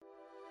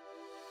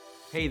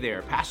Hey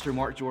there, Pastor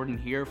Mark Jordan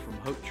here from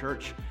Hope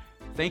Church.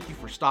 Thank you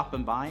for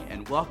stopping by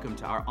and welcome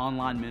to our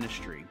online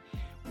ministry.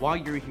 While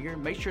you're here,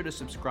 make sure to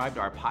subscribe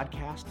to our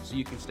podcast so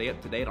you can stay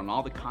up to date on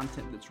all the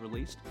content that's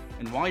released.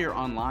 And while you're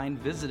online,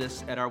 visit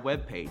us at our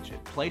webpage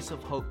at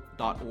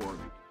placeofhope.org.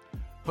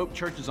 Hope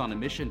Church is on a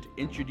mission to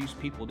introduce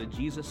people to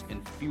Jesus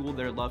and fuel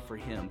their love for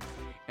Him.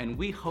 And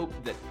we hope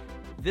that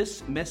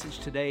this message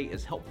today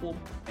is helpful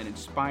and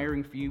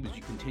inspiring for you as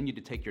you continue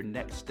to take your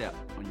next step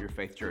on your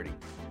faith journey.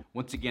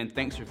 Once again,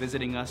 thanks for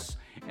visiting us,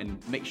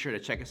 and make sure to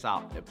check us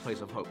out at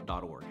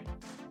placeofhope.org.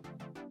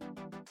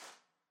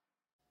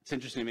 It's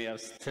interesting to me,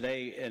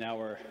 today in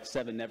our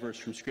Ne7ers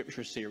from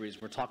Scripture series,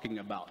 we're talking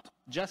about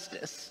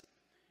justice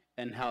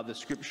and how the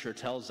Scripture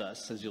tells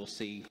us, as you'll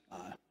see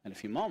in a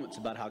few moments,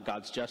 about how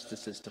God's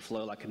justice is to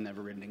flow like a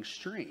never-ending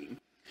stream.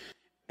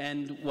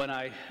 And when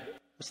I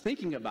was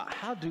thinking about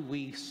how do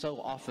we so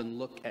often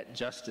look at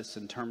justice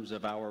in terms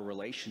of our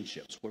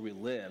relationships, where we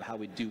live, how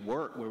we do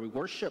work, where we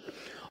worship,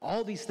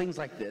 all these things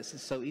like this,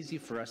 it's so easy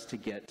for us to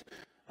get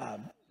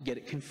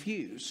it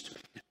confused.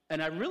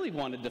 And I really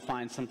wanted to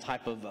find some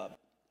type of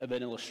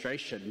an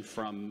illustration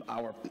from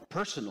our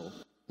personal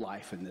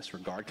life in this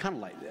regard, kind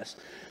of like this.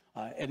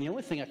 And the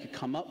only thing I could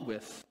come up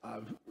with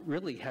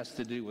really has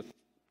to do with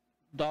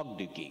dog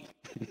dookie.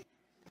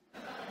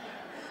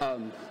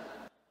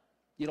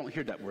 You don't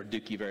hear that word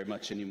dookie very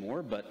much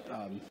anymore, but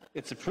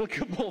it's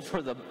applicable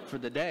for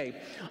the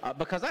day.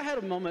 Because I had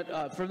a moment,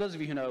 for those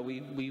of you who know,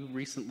 we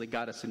recently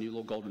got us a new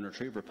little golden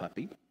retriever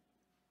puppy.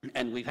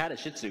 And we've had a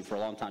Shih Tzu for a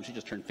long time. She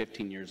just turned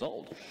 15 years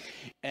old.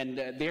 And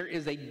there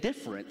is a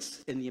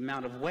difference in the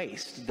amount of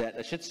waste that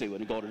a Shih Tzu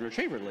and a golden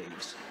retriever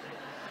leaves.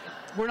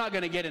 We're not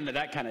going to get into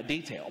that kind of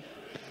detail.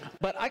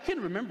 But I can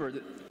remember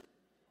that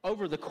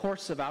over the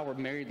course of our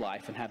married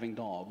life and having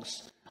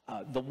dogs,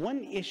 the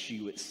one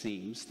issue, it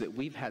seems, that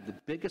we've had the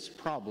biggest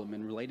problem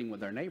in relating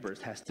with our neighbors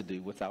has to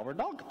do with our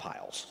dog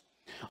piles.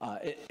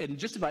 In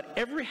just about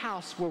every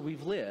house where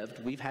we've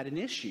lived, we've had an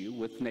issue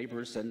with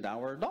neighbors and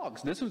our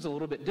dogs. This one's a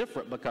little bit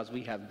different because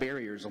we have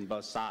barriers on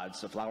both sides,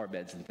 so flower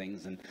beds and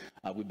things, and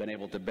we've been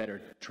able to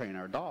better train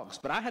our dogs.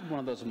 But I had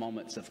one of those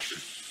moments of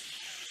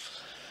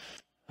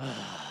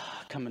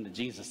coming to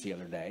Jesus the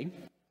other day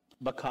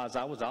because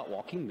I was out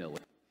walking Millie,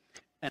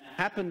 and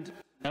I happened to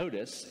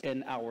notice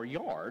in our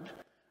yard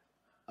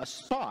a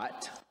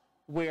spot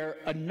where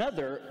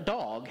another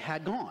dog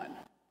had gone.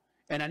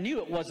 And I knew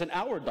it wasn't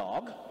our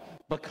dog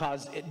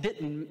because it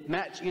didn't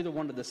match either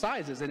one of the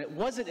sizes, and it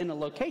wasn't in a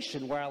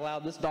location where I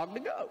allowed this dog to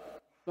go,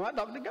 my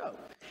dog to go.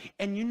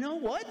 And you know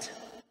what?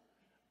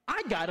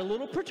 I got a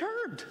little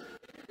perturbed.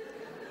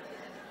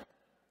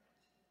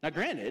 Now,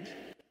 granted,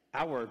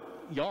 our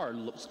yard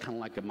looks kind of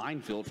like a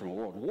minefield from a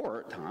World War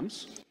at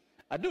times.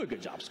 I do a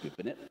good job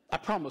scooping it. I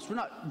promise we're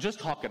not just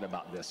talking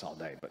about this all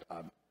day,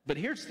 but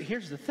here's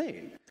the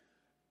thing.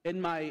 In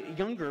my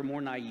younger,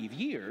 more naive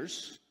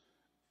years,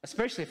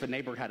 especially if a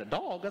neighbor had a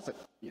dog, I was like,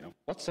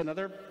 what's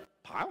another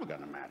pile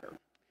going to matter?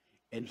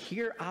 And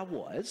here I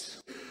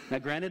was. Now,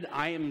 granted,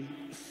 I am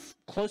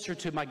closer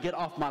to my get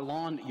off my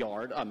lawn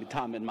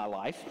time in my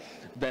life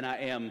than I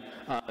am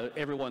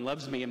everyone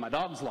loves me in my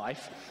dog's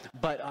life.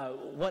 But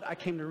what I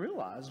came to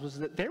realize was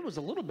that there was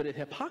a little bit of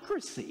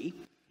hypocrisy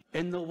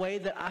in the way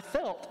that I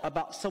felt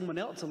about someone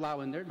else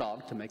allowing their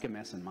dog to make a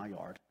mess in my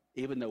yard.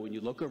 Even though when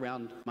you look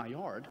around my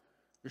yard,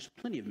 there's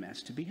plenty of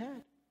mess to be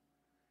had.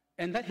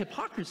 And that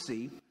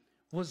hypocrisy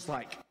was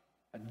like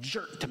a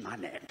jerk to my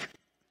neck.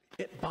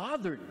 It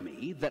bothered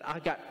me that I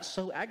got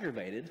so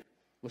aggravated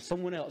with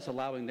someone else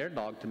allowing their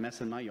dog to mess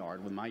in my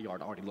yard when my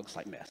yard already looks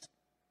like mess.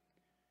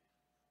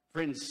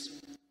 Friends,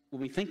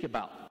 when we think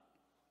about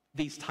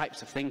these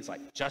types of things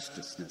like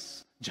justice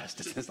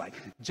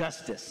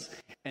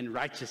and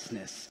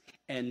righteousness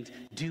and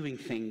doing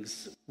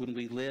things when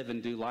we live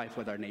and do life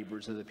with our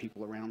neighbors and the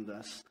people around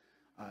us,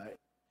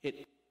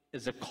 it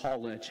is a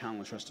call and a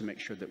challenge for us to make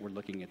sure that we're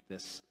looking at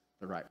this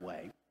the right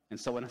way. And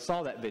so when I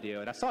saw that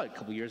video, and I saw it a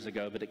couple years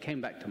ago, but it came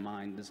back to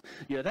mind, is,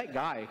 that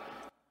guy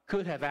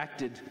could have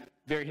acted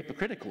very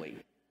hypocritically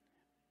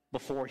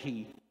before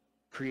he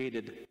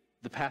created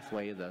the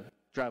pathway, the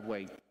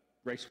driveway,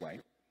 raceway.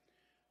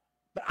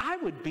 But I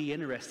would be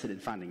interested in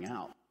finding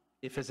out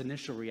if his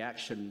initial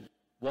reaction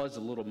was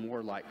a little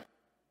more like,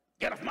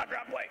 get off my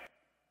driveway,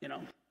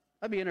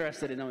 I'd be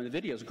interested in knowing the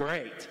video's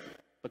great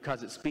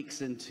because it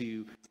speaks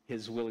into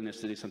his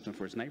willingness to do something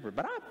for his neighbor.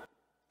 But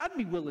I'd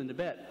be willing to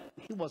bet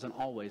he wasn't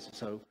always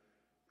so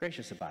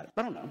gracious about it.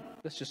 I don't know.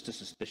 That's just a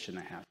suspicion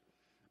I have.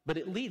 But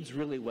it leads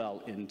really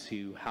well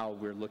into how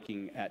we're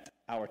looking at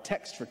our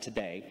text for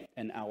today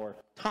and our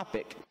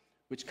topic,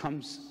 which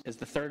comes as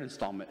the third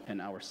installment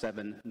in our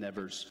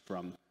Ne7ers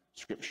from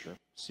Scripture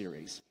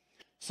series.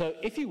 So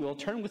if you will,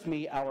 turn with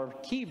me. Our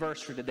key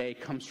verse for today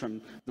comes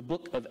from the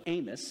book of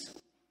Amos,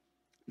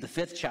 the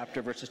 5th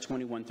chapter, verses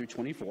 21 through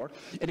 24.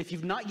 And if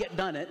you've not yet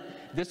done it,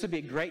 this would be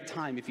a great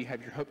time if you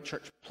have your Hope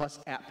Church Plus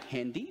app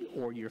handy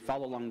or your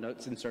follow-along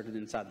notes inserted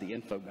inside the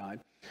info guide.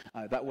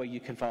 That way you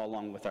can follow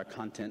along with our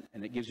content,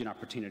 and it gives you an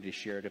opportunity to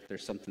share it if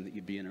there's something that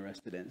you'd be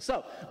interested in.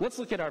 So let's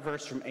look at our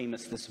verse from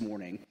Amos this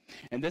morning,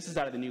 and this is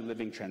out of the New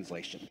Living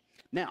Translation.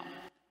 Now,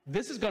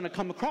 this is going to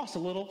come across a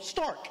little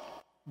stark,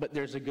 but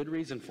there's a good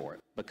reason for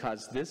it,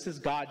 because this is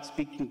God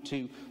speaking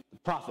to the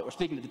prophet, or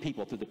speaking to the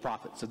people through the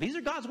prophet. So these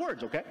are God's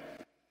words, okay?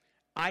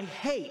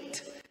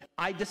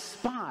 I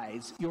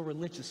despise your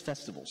religious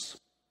festivals.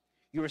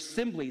 Your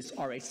assemblies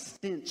are a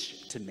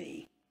stench to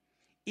me.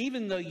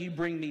 Even though you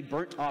bring me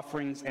burnt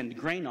offerings and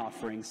grain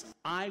offerings,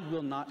 I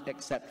will not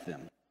accept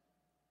them.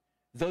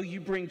 Though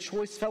you bring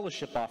choice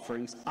fellowship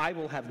offerings, I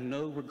will have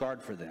no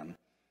regard for them.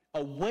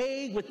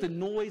 Away with the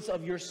noise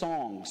of your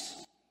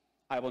songs.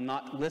 I will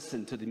not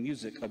listen to the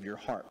music of your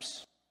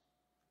harps.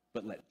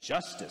 But let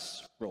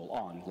justice roll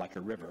on like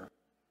a river,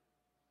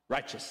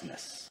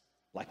 righteousness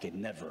like a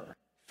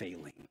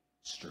never-failing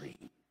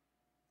stream.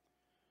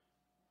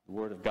 The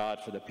word of God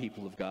for the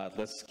people of God.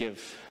 Let's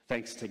give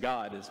thanks to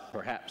God as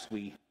perhaps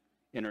we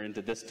enter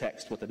into this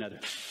text with another.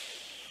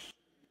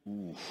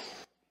 Ooh.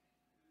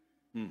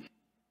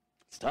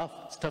 It's tough.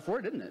 It's a tough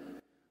word, isn't it?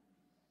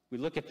 We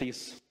look at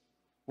these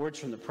words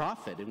from the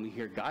prophet and we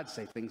hear God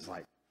say things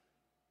like,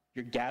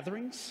 your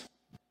gatherings,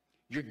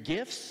 your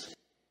gifts,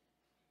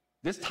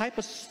 this type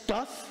of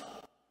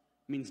stuff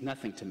means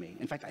nothing to me.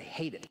 In fact, I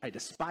hate it. I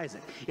despise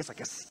it. It's like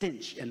a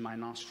stench in my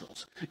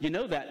nostrils. You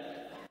know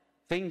that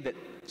thing that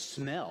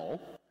smell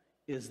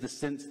is the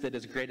sense that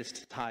is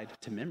greatest tied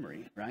to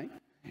memory, right?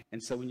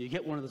 And so when you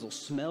get one of those little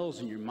smells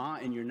in your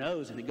mind, in your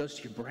nose, and it goes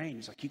to your brain,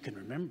 it's like you can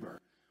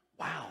remember.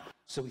 Wow.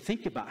 So we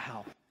think about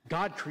how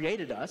God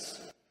created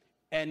us,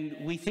 and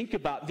we think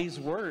about these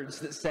words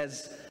that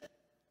says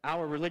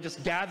our religious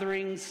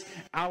gatherings,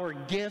 our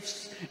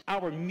gifts,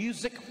 our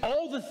music,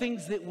 all the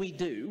things that we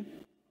do,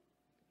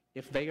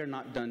 if they are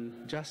not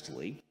done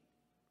justly,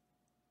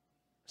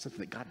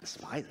 something that God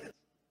despises.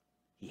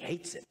 He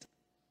hates it.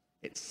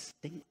 It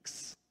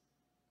stinks.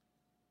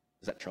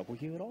 Does that trouble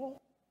you at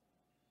all?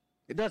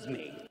 It does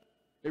me.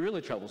 It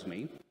really troubles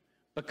me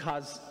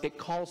because it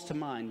calls to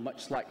mind,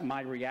 much like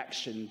my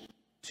reaction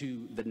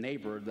to the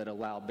neighbor that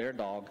allowed their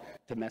dog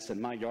to mess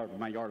in my yard when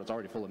my yard was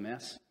already full of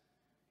mess.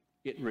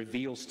 It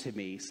reveals to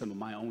me some of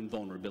my own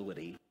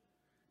vulnerability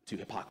to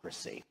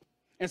hypocrisy.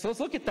 And so let's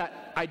look at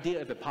that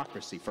idea of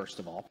hypocrisy, first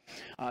of all.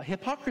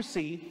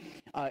 Hypocrisy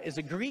is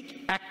a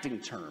Greek acting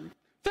term.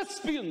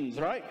 Thespians,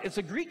 right? It's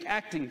a Greek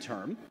acting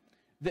term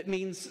that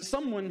means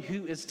someone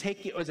who is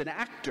taking, as an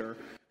actor,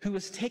 who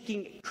is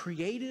taking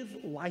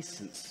creative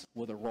license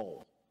with a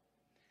role.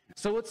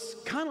 So it's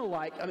kind of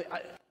like,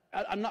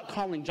 I'm not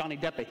calling Johnny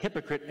Depp a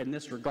hypocrite in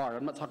this regard.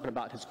 I'm not talking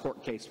about his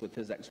court case with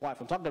his ex-wife.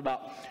 I'm talking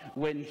about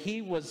when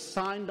he was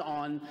signed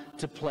on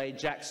to play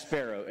Jack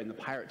Sparrow in the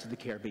Pirates of the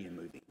Caribbean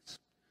movies.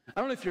 I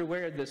don't know if you're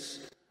aware of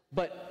this,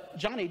 but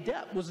Johnny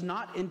Depp was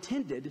not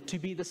intended to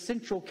be the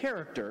central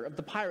character of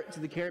the Pirates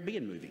of the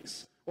Caribbean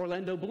movies.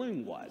 Orlando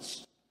Bloom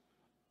was.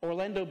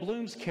 Orlando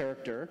Bloom's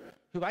character,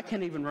 who I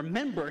can't even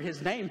remember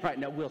his name right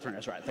now, Will Turner,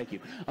 that's right, thank you,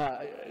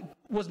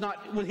 was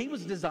not, when he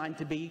was designed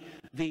to be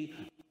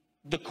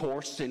the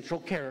core central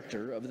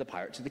character of the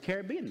Pirates of the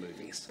Caribbean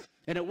movies.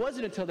 And it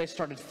wasn't until they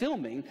started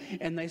filming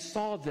and they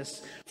saw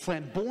this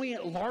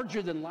flamboyant,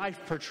 larger-than-life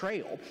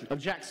portrayal of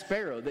Jack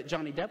Sparrow that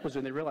Johnny Depp was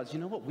in, they realized, you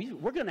know what,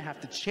 we're going to have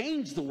to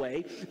change the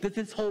way that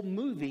this whole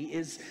movie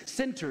is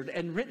centered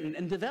and written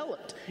and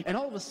developed. And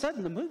all of a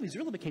sudden, the movies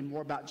really became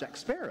more about Jack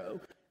Sparrow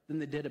than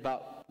they did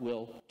about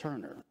Will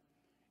Turner.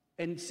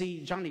 And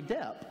see, Johnny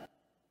Depp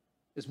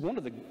is one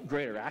of the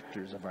greater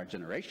actors of our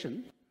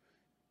generation.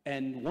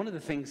 And one of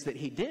the things that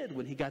he did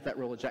when he got that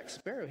role of Jack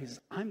Sparrow, he says,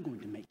 I'm going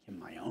to make him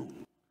my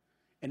own.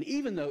 And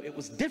even though it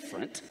was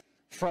different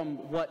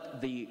from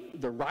what the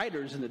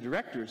writers and the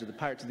directors of the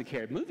Pirates of the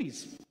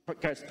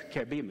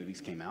Caribbean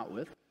movies came out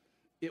with,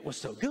 it was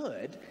so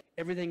good,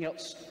 everything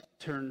else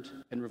turned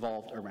and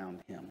revolved around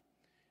him.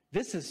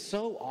 This is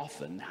so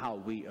often how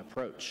we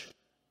approach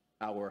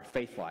our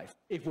faith life,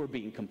 if we're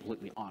being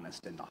completely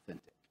honest and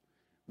authentic.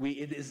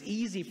 It is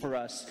easy for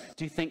us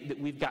to think that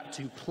we've got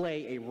to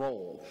play a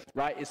role,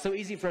 right? It's so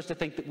easy for us to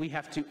think that we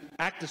have to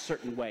act a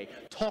certain way,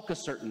 talk a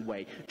certain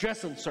way,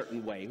 dress a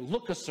certain way,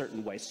 look a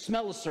certain way,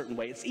 smell a certain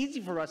way. It's easy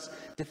for us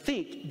to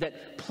think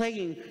that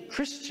playing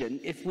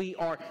Christian, if we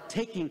are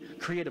taking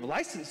creative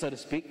license, so to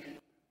speak,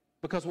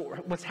 because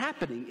what's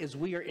happening is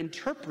we are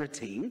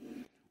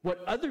interpreting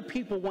what other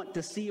people want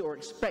to see or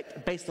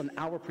expect based on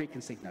our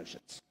preconceived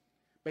notions,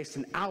 based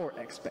on our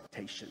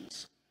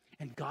expectations.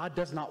 And God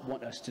does not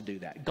want us to do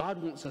that.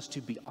 God wants us to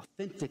be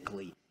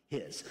authentically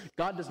His.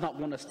 God does not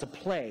want us to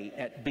play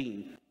at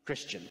being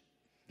Christian.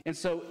 And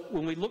so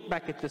when we look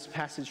back at this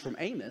passage from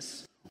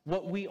Amos,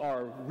 what we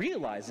are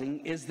realizing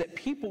is that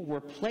people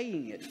were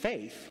playing at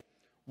faith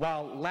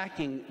while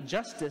lacking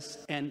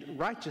justice and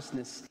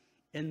righteousness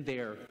in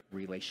their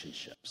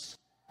relationships.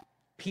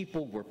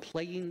 People were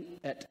playing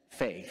at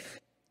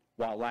faith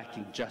while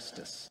lacking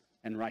justice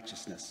and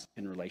righteousness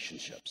in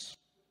relationships.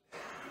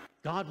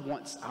 God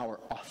wants our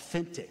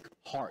authentic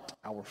heart,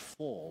 our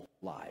full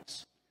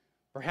lives.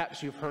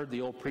 Perhaps you've heard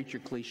the old preacher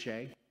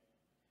cliche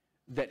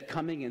that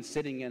coming and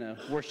sitting in a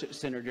worship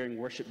center during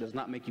worship does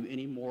not make you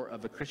any more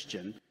of a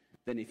Christian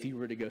than if you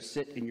were to go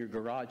sit in your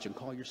garage and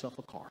call yourself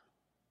a car.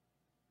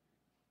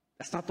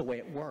 That's not the way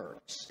it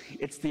works.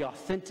 It's the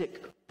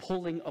authentic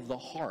pulling of the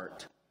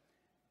heart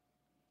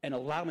and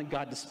allowing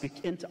God to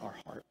speak into our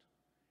heart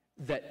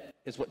that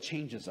is what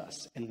changes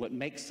us and what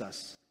makes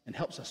us and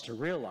helps us to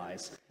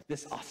realize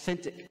this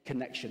authentic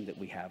connection that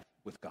we have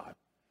with God.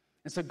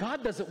 And so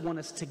God doesn't want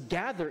us to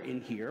gather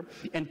in here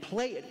and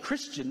play it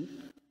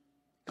Christian.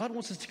 God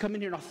wants us to come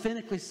in here and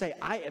authentically say,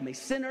 I am a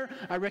sinner.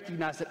 I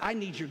recognize that I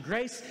need your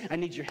grace. I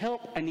need your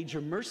help. I need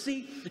your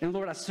mercy. And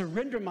Lord, I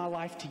surrender my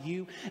life to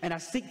you. And I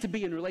seek to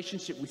be in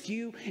relationship with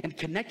you and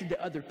connected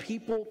to other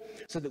people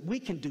so that we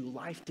can do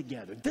life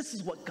together. This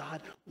is what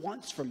God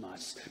wants from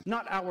us,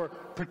 not our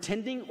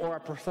pretending or our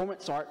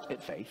performance art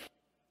at faith.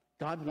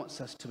 God wants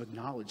us to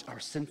acknowledge our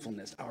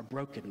sinfulness, our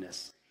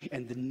brokenness,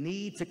 and the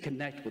need to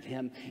connect with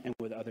him and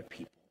with other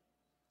people.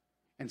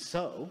 And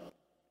so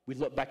we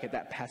look back at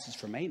that passage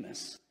from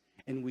Amos,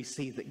 and we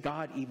see that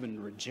God even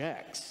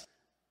rejects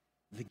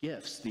the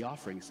gifts, the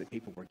offerings that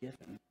people were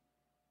given.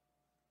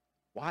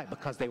 Why?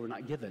 Because they were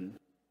not given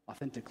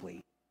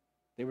authentically.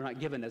 They were not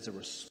given as a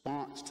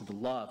response to the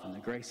love and the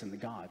grace and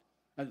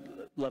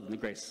love and the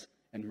grace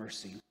and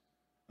mercy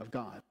of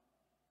God.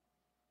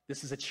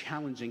 This is a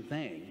challenging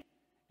thing.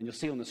 And you'll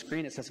see on the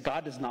screen it says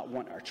God does not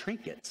want our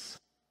trinkets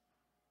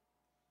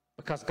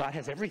because God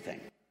has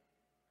everything.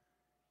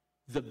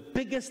 The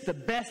biggest, the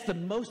best, the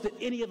most that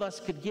any of us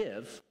could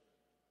give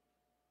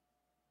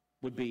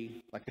would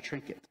be like a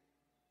trinket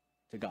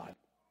to God.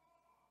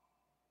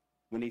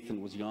 When Ethan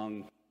was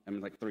young,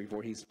 like 3 or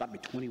 4, he's about to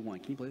be 21.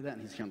 Can you believe that?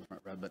 And he's here on the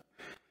front row. But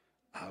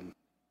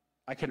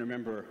I can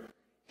remember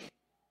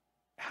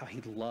how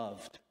he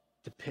loved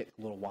to pick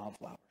little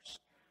wildflowers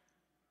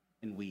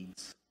and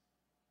weeds,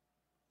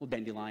 little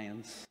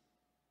dandelions,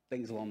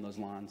 things along those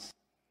lines.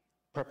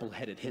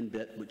 Purple-headed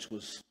henbit, which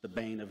was the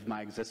bane of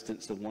my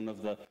existence in one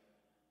of the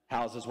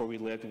houses where we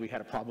lived, and we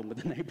had a problem with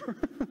the neighbor.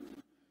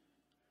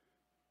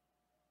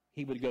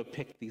 He would go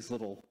pick these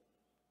little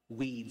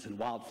weeds and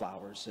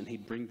wildflowers, and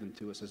he'd bring them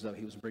to us as though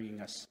he was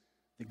bringing us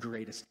the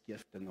greatest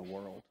gift in the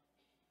world.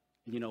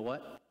 And you know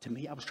what? To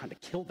me, I was trying to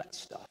kill that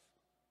stuff.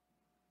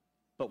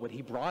 But when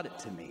he brought it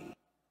to me,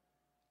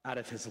 out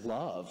of his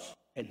love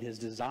and his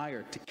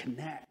desire to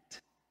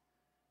connect,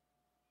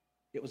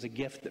 it was a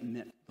gift that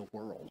meant the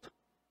world.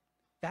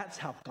 That's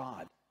how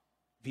God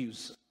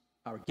views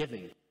our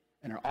giving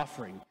and our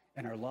offering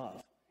and our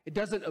love. It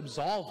doesn't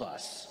absolve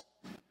us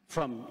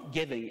from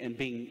giving and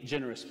being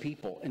generous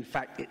people. In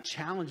fact, it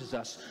challenges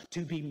us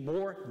to be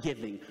more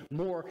giving,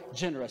 more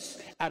generous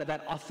out of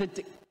that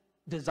authentic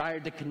desire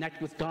to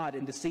connect with God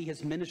and to see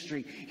his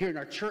ministry here in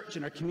our church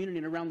and our community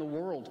and around the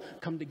world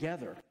come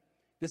together.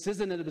 This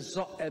isn't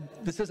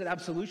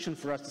absolution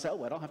for us to say,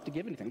 oh, I don't have to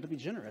give anything, to be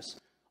generous.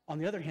 On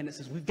the other hand, it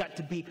says we've got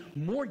to be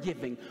more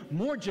giving,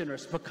 more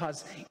generous,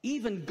 because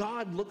even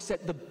God looks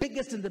at the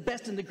biggest and the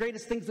best and the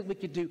greatest things that we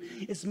could do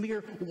as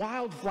mere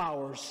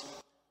wildflowers.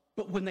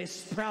 But when they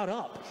sprout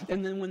up,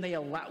 and then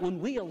when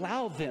we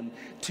allow them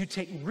to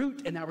take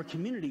root in our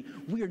community,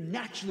 we are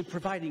naturally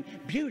providing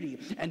beauty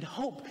and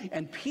hope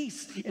and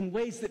peace in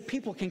ways that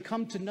people can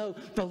come to know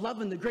the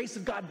love and the grace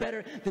of God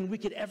better than we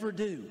could ever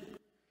do.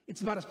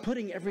 It's about us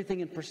putting everything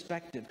in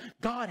perspective.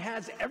 God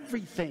has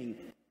everything.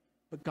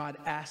 But God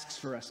asks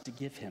for us to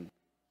give him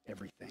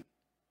everything.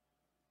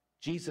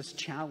 Jesus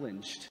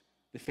challenged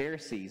the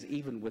Pharisees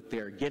even with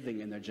their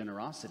giving and their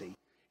generosity.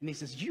 And he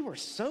says, you are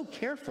so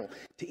careful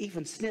to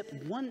even snip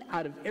 1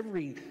 out of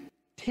every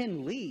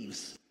 10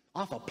 leaves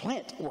off a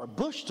plant or a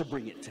bush to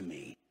bring it to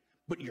me.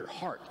 But your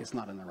heart is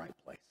not in the right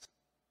place.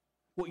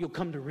 What you'll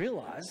come to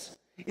realize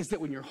is that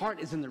when your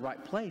heart is in the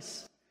right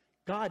place,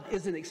 God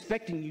isn't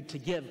expecting you to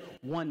give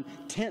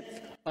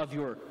 1/10 of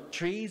your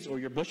trees or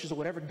your bushes or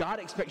whatever. God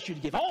expects you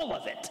to give all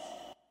of it.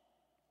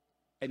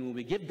 And when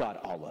we give God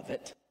all of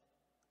it,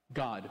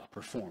 God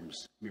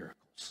performs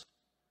miracles.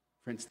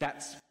 Friends,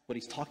 that's what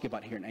he's talking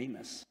about here in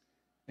Amos.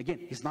 Again,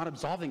 he's not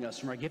absolving us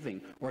from our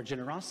giving or our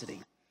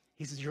generosity.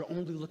 He says, you're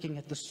only looking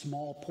at the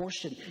small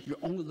portion. You're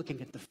only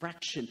looking at the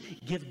fraction.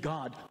 Give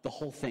God the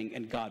whole thing,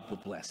 and God will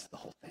bless the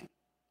whole thing.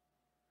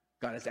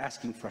 God is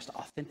asking for us to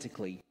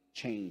authentically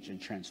change and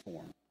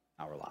transform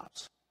our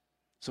lives.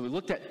 So we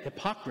looked at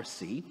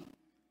hypocrisy,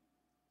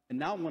 and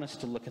now I want us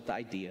to look at the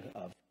idea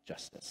of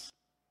justice.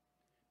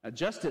 Now,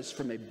 justice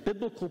from a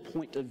biblical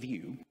point of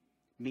view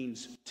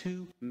means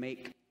to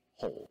make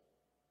whole.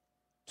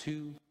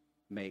 To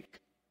make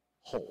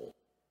whole.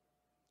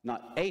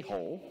 Not a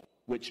hole,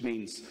 which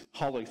means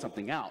hollowing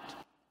something out,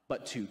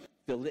 but to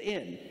fill it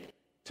in,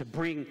 to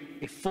bring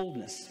a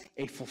fullness,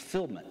 a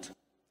fulfillment.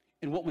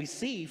 And what we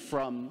see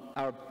from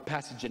our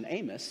passage in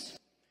Amos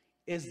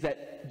is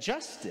that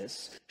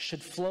justice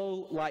should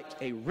flow like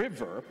a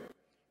river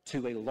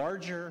to a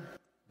larger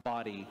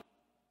body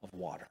of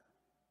water.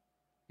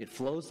 It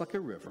flows like a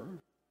river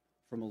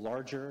from a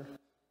larger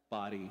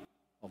body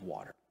of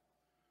water.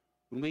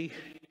 When we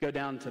go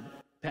down to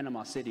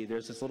Panama City,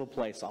 there's this little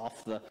place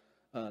off the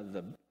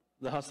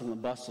hustle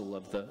and bustle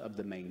of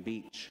the main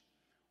beach,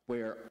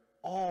 where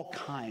all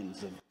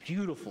kinds of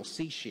beautiful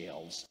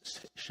seashells,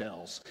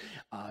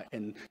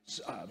 and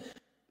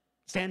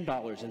sand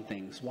dollars and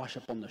things wash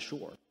up on the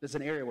shore. There's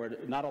an area where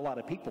not a lot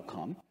of people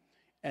come,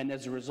 and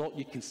as a result,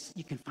 you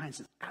can find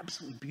some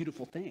absolutely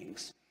beautiful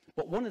things.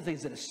 But one of the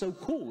things that is so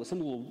cool is some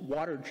little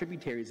water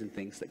tributaries and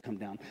things that come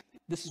down.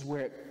 This is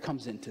where it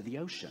comes into the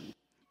ocean,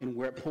 and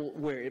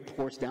where it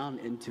pours down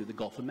into the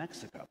Gulf of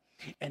Mexico.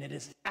 And it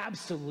is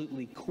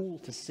absolutely cool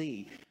to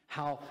see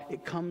how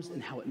it comes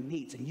and how it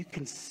meets. And you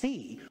can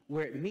see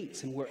where it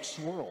meets and where it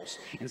swirls.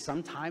 And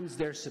sometimes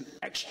there's some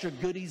extra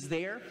goodies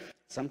there.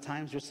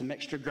 Sometimes there's some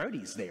extra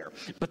grodies there.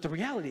 But the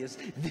reality is,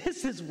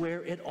 this is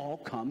where it all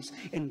comes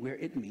and where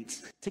it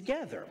meets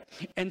together.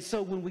 And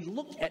so when we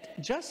look at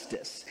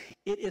justice,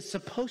 it is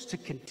supposed to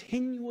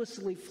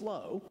continuously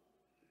flow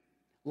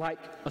like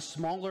a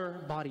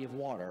smaller body of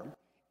water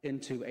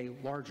into a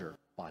larger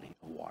body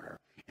of water.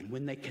 And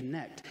when they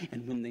connect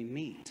and when they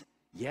meet,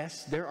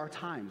 yes, there are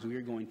times we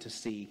are going to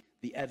see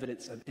the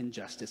evidence of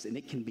injustice, and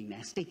it can be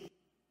nasty.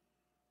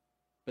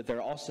 But there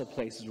are also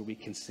places where we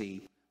can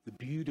see the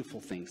beautiful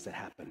things that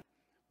happen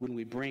when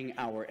we bring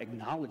our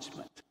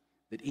acknowledgement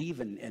that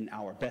even in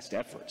our best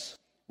efforts,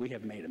 we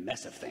have made a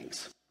mess of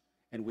things,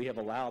 and we have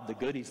allowed the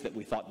goodies that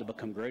we thought to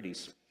become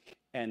grodies.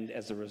 And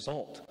as a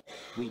result,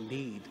 we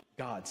need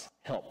God's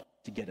help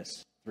to get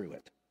us through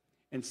it.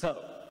 And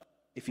so,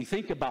 if you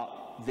think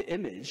about the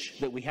image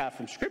that we have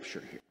from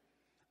Scripture here,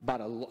 about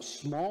a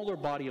smaller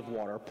body of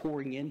water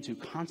pouring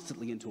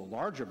constantly into a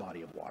larger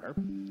body of water,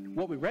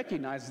 what we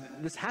recognize is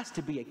that this has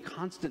to be a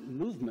constant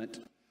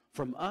movement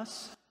from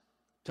us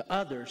to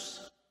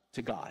others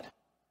to God.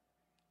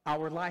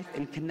 Our life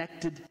and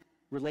connected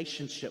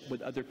relationship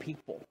with other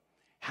people.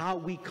 How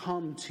we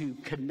come to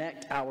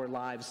connect our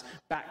lives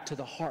back to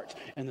the heart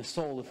and the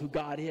soul of who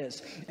God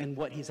is and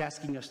what He's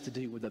asking us to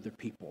do with other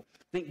people.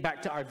 Think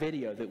back to our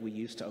video that we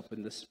used to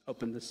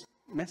open this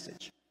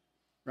message,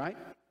 right?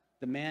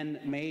 The man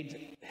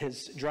made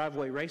his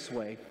driveway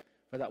raceway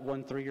for that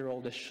one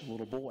 3-year-old-ish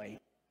little boy.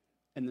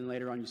 And then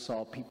later on you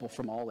saw people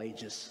from all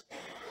ages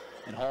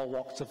and all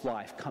walks of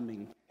life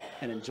coming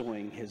and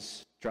enjoying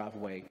his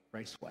driveway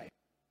raceway.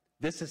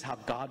 This is how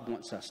God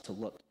wants us to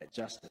look at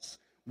justice.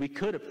 We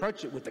could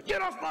approach it with the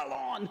get off my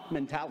lawn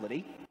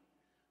mentality,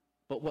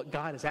 but what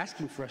God is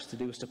asking for us to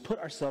do is to put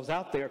ourselves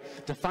out there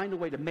to find a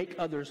way to make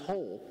others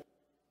whole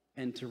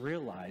and to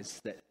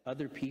realize that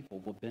other people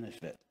will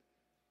benefit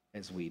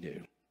as we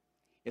do.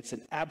 It's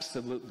an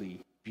absolutely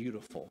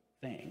beautiful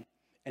thing,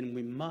 and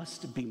we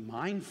must be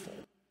mindful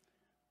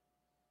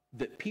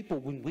that people,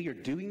 when we are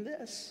doing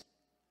this,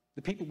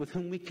 the people with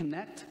whom we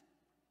connect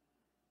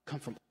come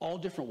from all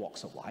different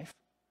walks of life,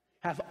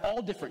 have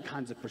all different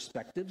kinds of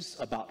perspectives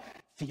about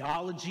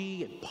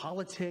theology and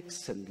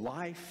politics and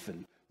life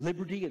and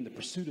liberty and the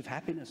pursuit of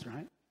happiness,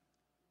 right?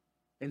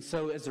 And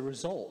so as a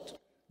result,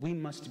 we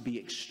must be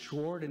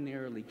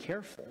extraordinarily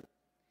careful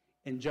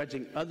in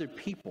judging other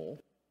people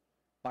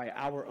by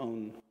our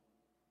own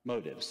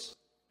motives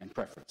and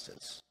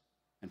preferences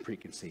and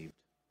preconceived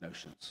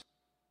notions.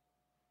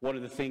 One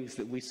of the things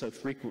that we so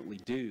frequently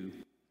do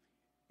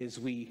is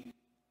we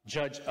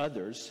judge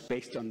others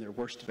based on their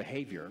worst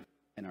behavior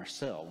and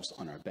ourselves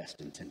on our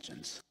best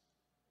intentions.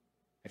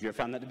 Have you ever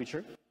found that to be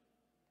true?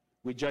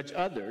 We judge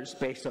others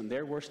based on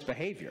their worst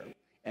behavior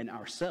and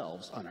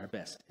ourselves on our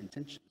best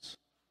intentions.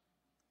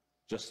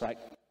 Just like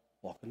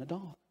walking the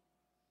dog.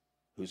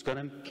 Who's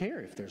going to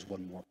care if there's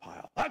one more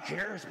pile? I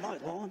care. It's my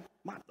lawn,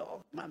 my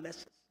dog, my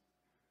messes.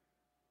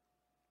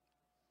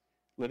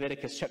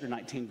 Leviticus chapter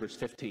 19, verse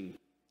 15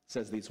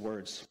 says these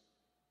words.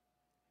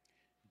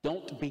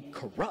 Don't be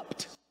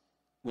corrupt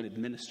when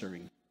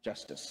administering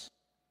justice.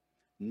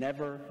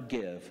 Never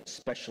give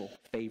special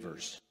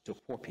favors to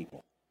poor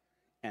people,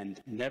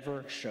 and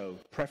never show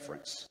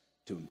preference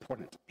to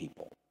important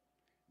people.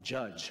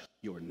 Judge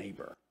your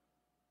neighbor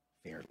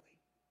fairly.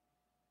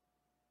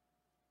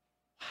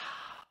 Wow.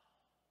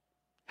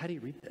 How do you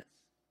read this?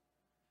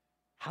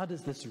 How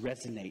does this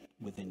resonate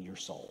within your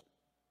soul?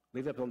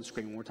 Leave it up on the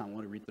screen one more time. I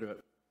want to read through it.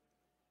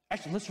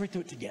 Actually, let's read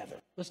through it together.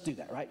 Let's do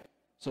that, right?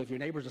 So if your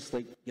neighbor's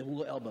asleep, give them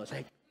little elbows.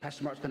 Hey,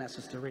 Pastor Mark's going to ask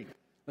us to read.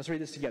 Let's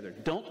read this together.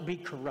 Don't be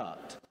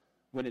corrupt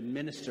when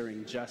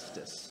administering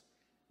justice.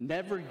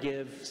 Never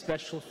give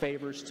special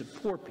favors to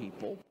poor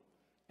people,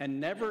 and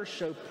never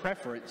show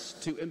preference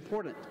to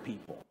important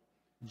people.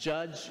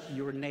 Judge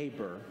your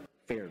neighbor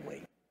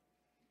fairly.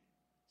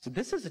 So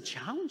this is a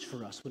challenge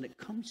for us when it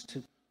comes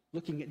to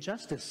looking at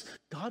justice.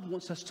 God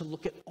wants us to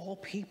look at all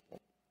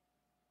people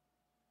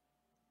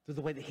through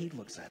the way that He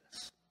looks at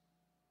us.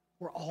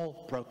 We're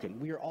all broken.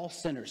 We are all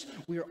sinners.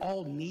 We are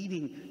all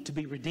needing to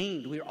be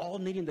redeemed. We are all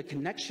needing the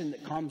connection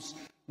that comes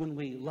when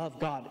we love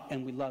God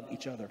and we love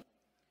each other.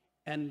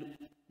 And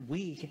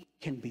we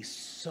can be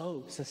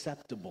so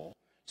susceptible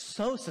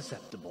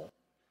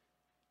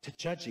to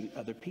judging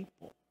other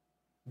people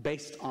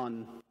based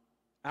on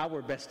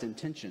our best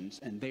intentions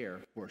and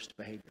their worst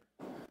behavior.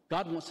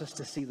 God wants us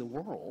to see the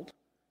world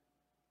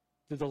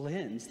through the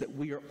lens that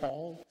we are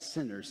all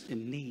sinners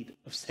in need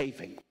of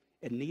saving,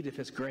 in need of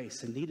his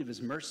grace, in need of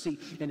his mercy,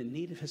 and in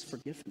need of his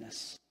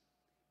forgiveness.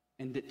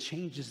 And it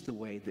changes the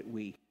way that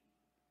we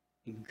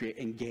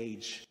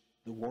engage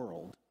the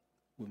world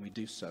when we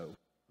do so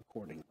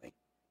accordingly.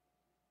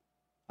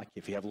 Like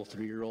if you have a little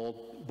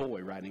 3-year-old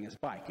boy riding his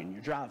bike in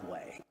your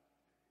driveway,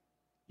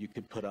 you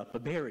could put up a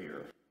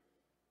barrier,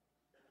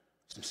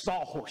 some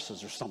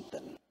sawhorses or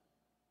something,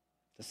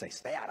 to say,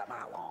 stay out of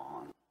my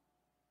lawn.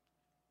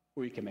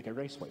 Or you can make a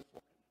raceway for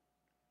it.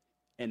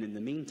 And in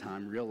the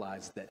meantime,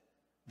 realize that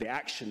the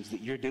actions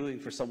that you're doing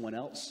for someone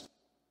else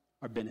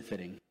are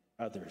benefiting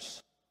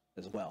others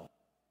as well.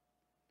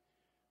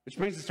 Which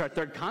brings us to our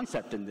third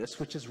concept in this,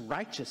 which is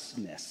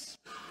righteousness.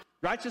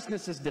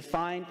 Righteousness is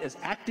defined as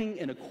acting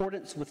in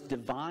accordance with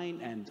divine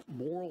and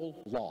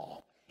moral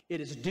law.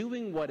 It is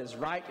doing what is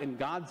right in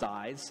God's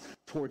eyes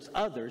towards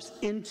others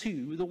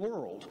into the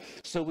world.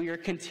 So we are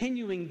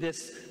continuing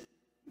this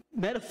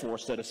metaphor,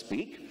 so to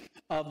speak,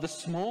 of the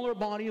smaller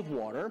body of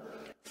water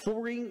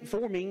forming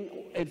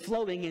and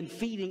flowing and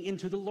feeding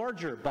into the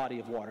larger body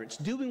of water. It's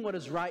doing what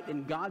is right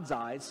in God's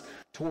eyes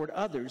toward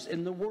others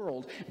in the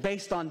world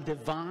based on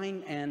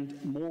divine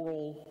and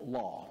moral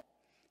law.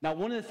 Now,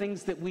 one of the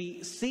things that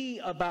we see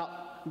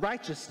about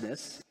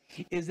righteousness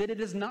is that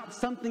it is not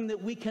something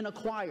that we can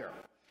acquire.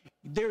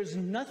 There's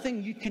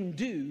nothing you can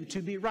do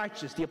to be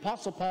righteous. The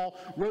Apostle Paul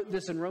wrote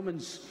this in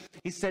Romans.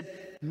 He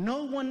said,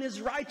 no one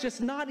is righteous,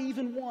 not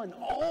even one.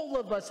 All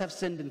of us have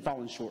sinned and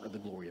fallen short of the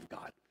glory of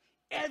God.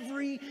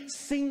 Every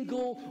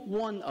single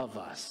one of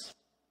us.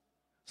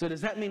 So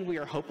does that mean we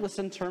are hopeless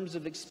in terms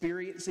of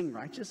experiencing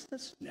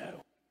righteousness?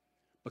 No.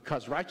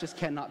 Because righteousness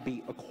cannot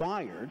be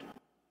acquired.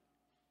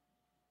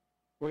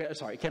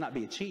 It cannot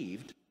be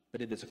achieved,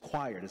 but it is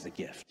acquired as a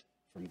gift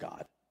from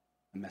God.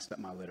 I messed up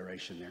my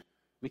alliteration there.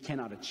 We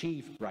cannot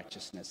achieve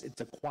righteousness.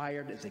 It's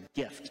acquired as a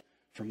gift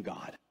from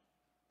God.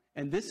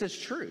 And this is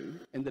true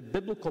in the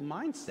biblical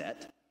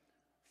mindset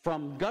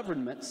from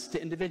governments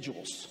to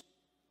individuals,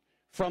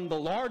 from the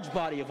large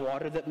body of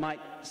water that might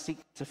seek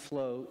to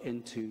flow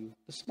into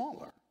the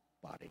smaller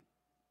body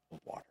of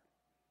water.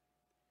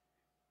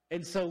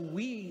 And so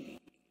we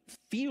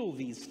feel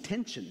these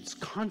tensions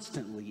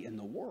constantly in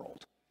the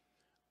world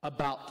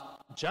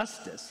about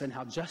justice and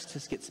how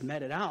justice gets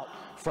meted out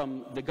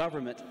from the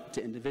government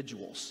to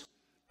individuals.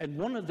 And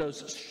one of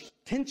those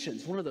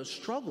tensions, one of those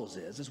struggles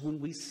is when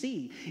we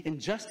see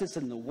injustice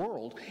in the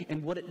world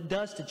and what it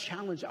does to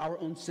challenge our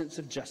own sense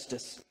of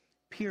justice,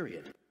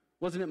 period.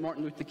 Wasn't it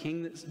Martin Luther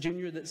King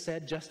Jr. that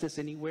said justice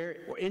anywhere,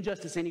 or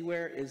injustice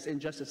anywhere is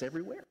injustice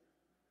everywhere?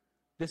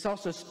 This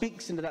also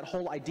speaks into that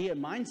whole idea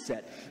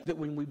mindset that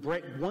when we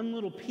break one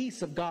little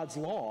piece of God's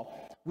law,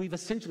 we've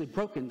essentially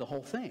broken the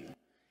whole thing.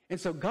 And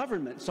so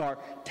governments are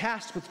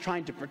tasked with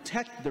trying to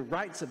protect the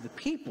rights of the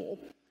people,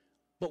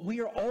 but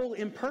we are all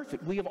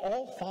imperfect. We have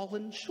all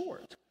fallen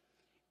short.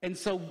 And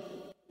so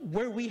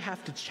where we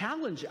have to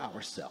challenge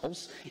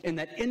ourselves in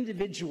that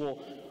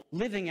individual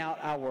living out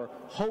our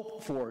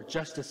hope for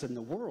justice in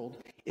the world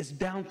is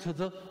down to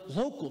the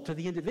local, to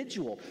the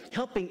individual,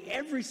 helping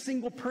every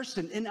single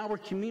person in our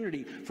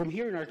community, from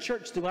here in our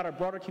church throughout our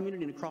broader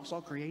community and across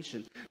all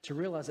creation, to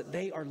realize that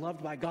they are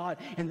loved by God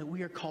and that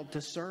we are called to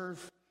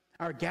serve.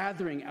 Our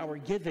gathering, our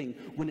giving,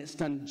 when it's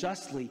done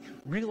justly,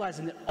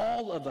 realizing that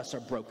all of us are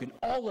broken,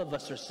 all of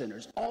us are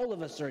sinners, all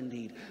of us are in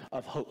need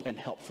of hope and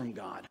help from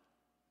God.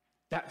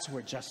 That's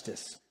where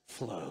justice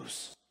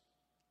flows.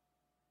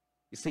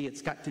 You see,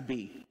 it's got to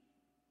be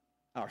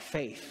our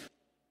faith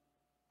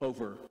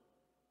over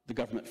the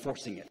government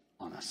forcing it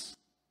on us.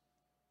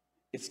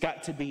 It's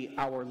got to be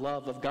our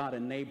love of God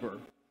and neighbor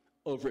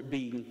over it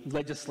being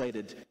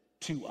legislated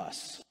to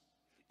us.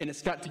 And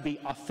it's got to be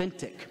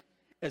authentic,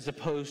 as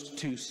opposed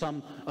to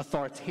some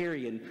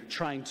authoritarian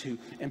trying to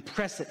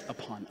impress it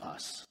upon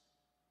us.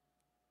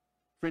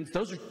 Friends,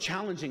 those are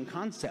challenging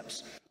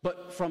concepts.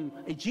 But from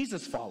a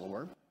Jesus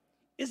follower,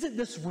 isn't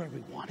this where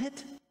we want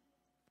it?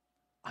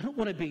 I don't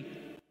want to be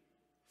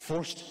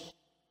forced.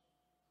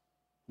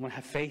 I want to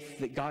have faith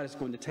that God is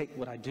going to take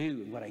what I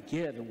do and what I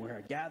give and where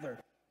I gather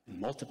and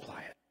multiply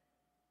it.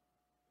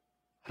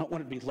 I don't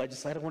want it to be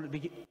legislated. I want it to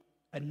be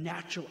a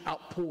natural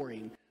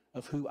outpouring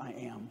of who I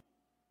am.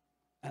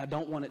 And I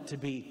don't want it to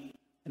be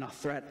an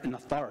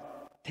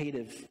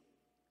authoritative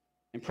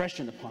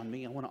impression upon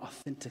me. I want to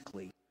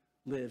authentically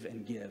live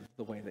and give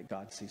the way that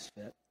God sees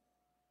fit.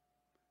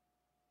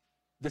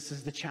 This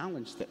is the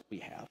challenge that we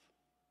have.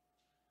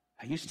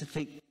 I used to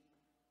think,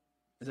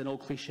 as an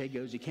old cliche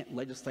goes, you can't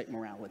legislate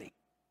morality.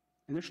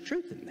 And there's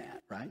truth in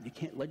that, right? You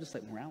can't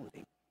legislate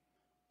morality.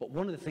 But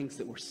one of the things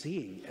that we're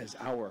seeing as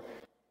our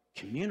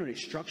community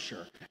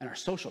structure and our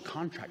social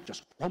contract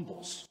just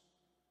crumbles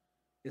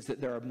is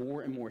that there are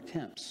more and more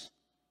attempts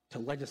to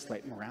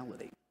legislate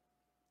morality.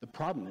 The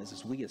problem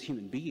is we as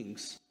human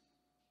beings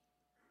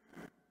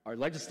are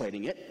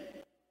legislating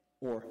it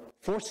or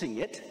forcing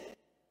it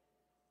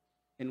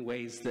in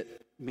ways that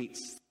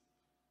meets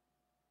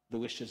the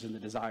wishes and the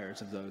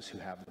desires of those who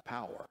have the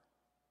power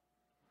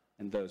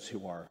and those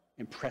who are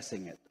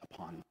impressing it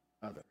upon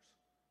others.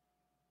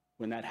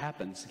 When that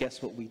happens,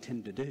 guess what we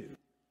tend to do?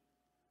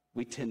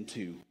 We tend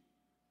to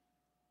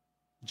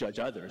judge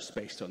others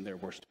based on their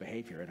worst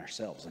behavior and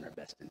ourselves and our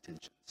best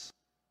intentions.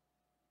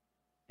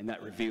 And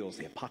that reveals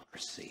the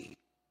hypocrisy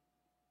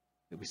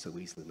that we so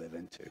easily live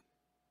into.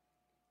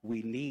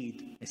 We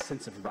need a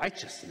sense of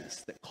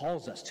righteousness that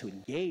calls us to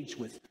engage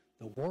with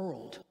the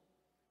world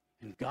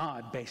and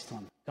God based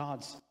on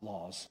God's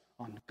laws,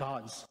 on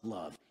God's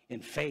love,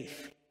 in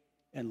faith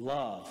and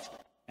love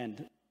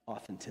and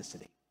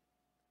authenticity.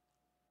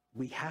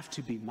 We have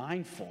to be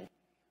mindful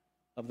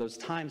of those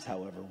times,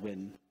 however,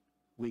 when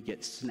we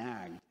get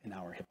snagged in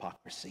our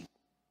hypocrisy.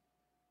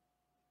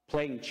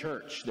 Playing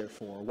church,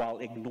 therefore, while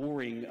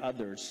ignoring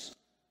others,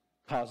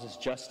 causes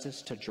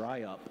justice to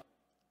dry up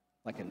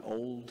like an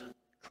old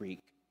creek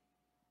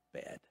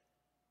bed.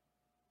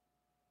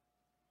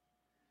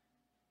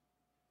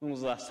 When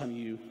was the last time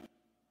you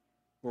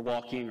were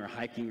walking or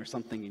hiking or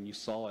something and you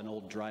saw an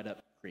old dried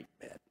up creek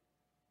bed?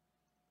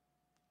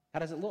 How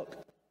does it look?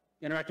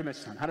 Interactive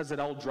message time. How does that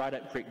old dried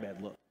up creek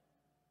bed look?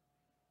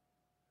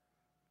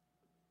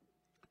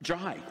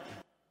 Dry.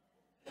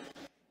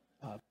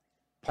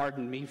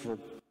 Pardon me for,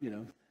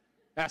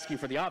 asking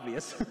for the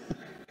obvious.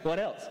 What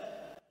else?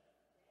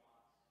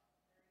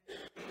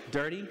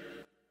 Dirty.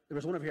 There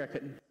was one over here I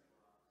couldn't.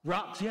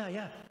 Rocks,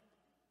 yeah.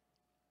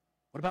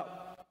 What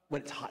about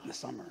when it's hot in the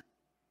summer?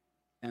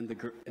 And the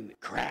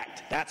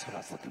cracked. That's what I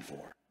was looking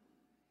for.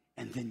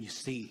 And then you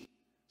see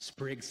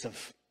sprigs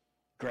of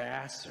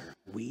grass or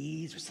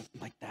weeds or something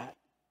like that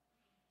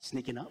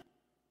sneaking up.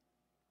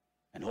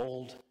 An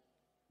old,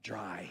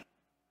 dry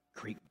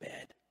creek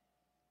bed.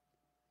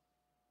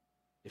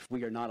 If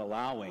we are not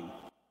allowing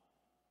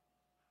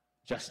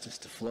justice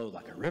to flow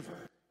like a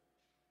river,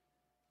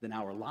 then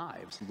our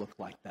lives look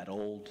like that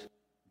old,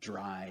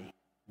 dry,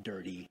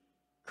 dirty,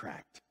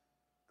 cracked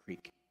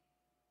creek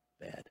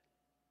bed.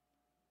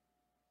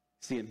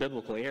 See, in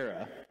biblical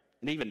era,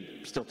 and even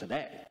still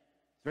today,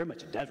 it's very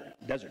much a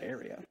desert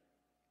area.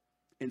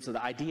 And so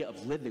the idea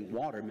of living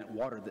water meant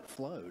water that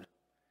flowed.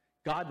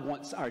 God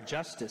wants our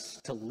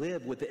justice to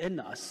live within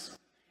us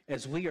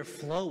as we are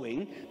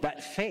flowing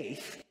that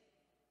faith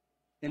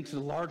into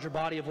the larger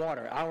body of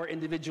water, our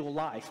individual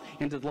life,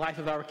 into the life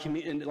of our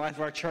community, into the life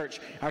of our church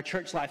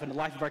life, and the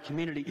life of our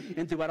community,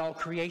 and throughout all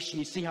creation.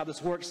 You see how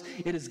this works?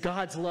 It is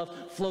God's love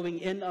flowing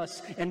in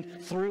us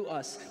and through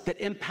us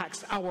that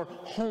impacts our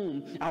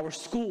home, our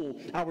school,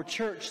 our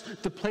church,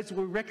 the place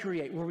where we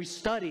recreate, where we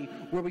study,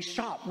 where we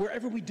shop,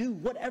 wherever we do,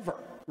 whatever,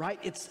 right?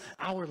 It's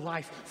our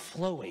life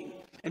flowing.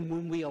 And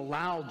when we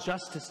allow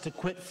justice to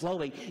quit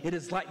flowing, it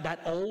is like that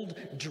old,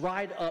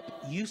 dried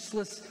up,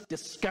 useless,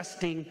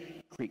 disgusting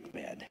creek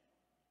bed.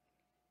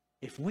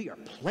 If we are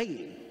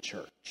playing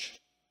church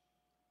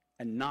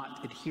and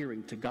not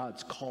adhering to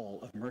God's call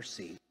of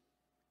mercy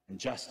and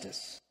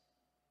justice,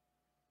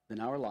 then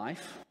our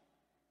life,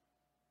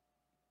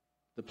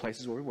 the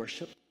places where we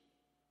worship,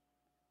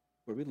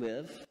 where we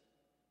live,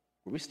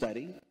 where we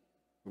study,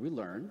 where we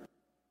learn,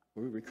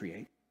 where we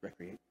recreate,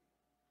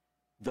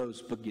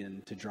 those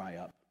begin to dry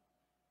up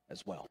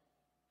as well.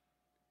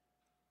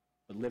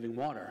 But living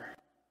water,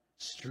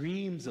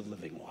 streams of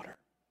living water,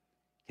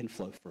 can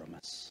flow from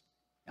us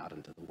out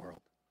into the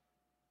world.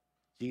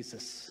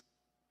 Jesus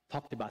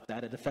talked about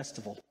that at a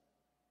festival.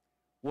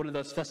 One of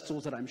those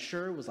festivals that I'm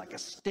sure was like a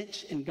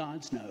stench in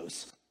God's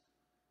nose.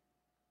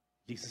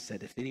 Jesus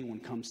said, if anyone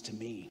comes to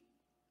me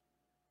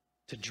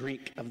to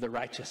drink of the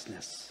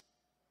righteousness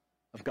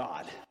of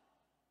God,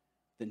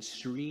 then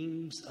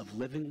streams of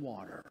living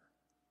water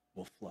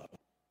will flow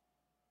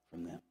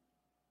from them.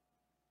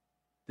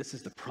 This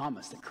is the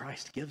promise that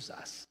Christ gives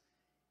us,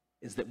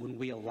 is that when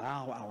we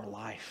allow our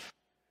life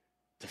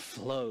to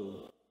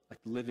flow like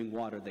the living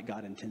water that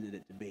God intended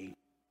it to be,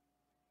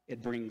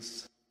 it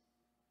brings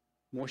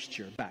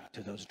moisture back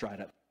to those dried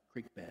up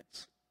creek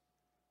beds.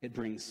 It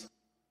brings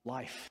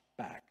life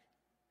back,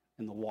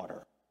 and the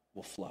water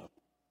will flow.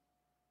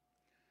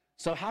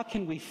 So how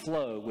can we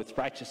flow with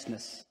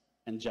righteousness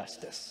and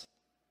justice?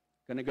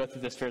 I'm going to go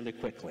through this fairly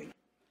quickly.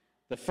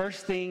 The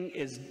first thing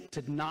is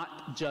to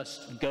not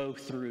just go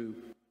through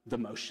the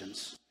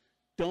motions.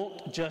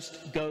 Don't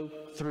just go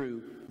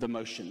through the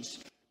motions.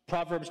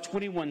 Proverbs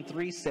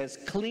 21:3 says,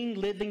 clean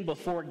living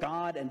before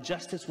God and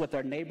justice with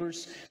our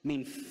neighbors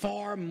mean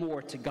far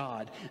more to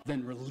God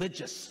than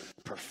religious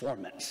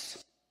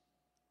performance.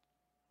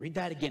 Read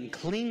that again.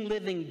 Clean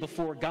living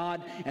before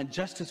God and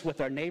justice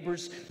with our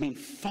neighbors mean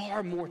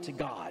far more to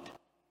God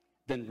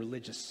than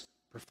religious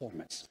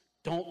performance.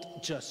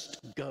 Don't just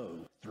go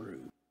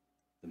through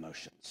the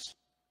motions.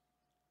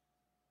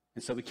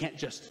 And so we can't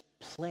just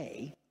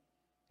play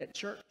at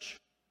church.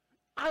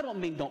 I don't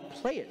mean don't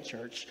play at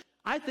church.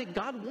 I think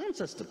God wants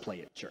us to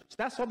play at church.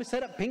 That's why we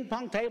set up ping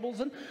pong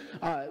tables and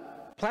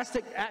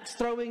plastic axe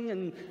throwing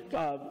and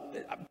I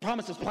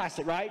promise it's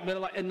plastic, right?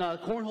 But and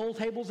cornhole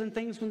tables and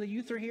things when the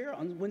youth are here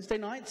on Wednesday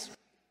nights.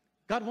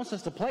 God wants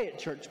us to play at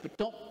church, but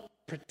don't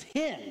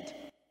pretend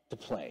to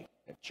play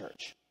at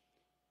church.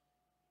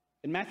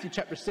 In Matthew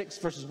chapter 6,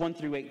 verses 1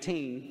 through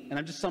 18, and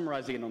I'm just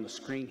summarizing it on the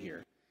screen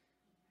here,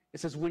 it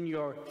says, when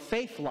your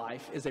faith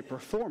life is a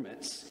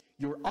performance,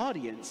 your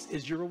audience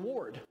is your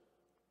reward,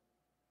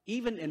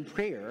 even in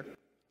prayer,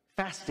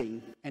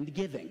 fasting, and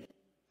giving.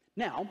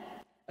 Now,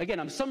 again,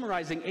 I'm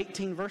summarizing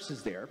 18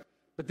 verses there,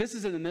 but this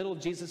is in the middle of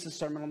Jesus'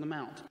 Sermon on the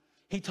Mount.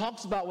 He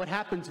talks about what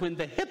happens when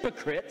the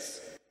hypocrites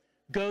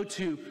go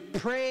to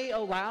pray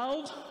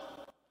aloud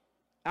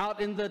out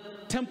in the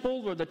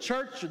temple or the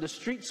church or the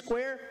street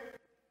square,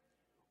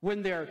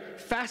 when they're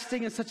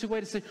fasting in such a way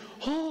to say,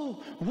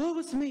 oh, woe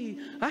is me,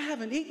 I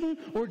haven't eaten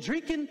or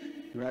drinking.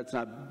 That's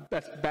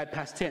bad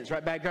past tense,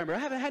 right? Bad grammar. I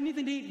haven't had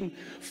anything to eat in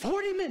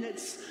 40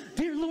 minutes.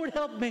 Dear Lord,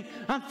 help me.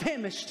 I'm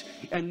famished.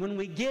 And when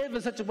we give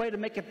in such a way to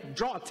make it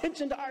draw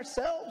attention to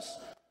ourselves,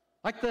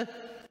 like the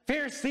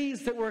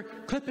Pharisees that were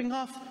clipping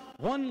off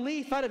one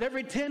leaf out of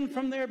every 10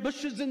 from their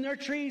bushes and their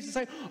trees and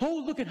say,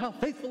 oh, look at how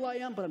faithful I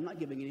am, but I'm not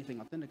giving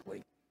anything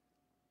authentically.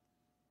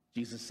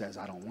 Jesus says,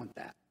 I don't want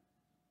that.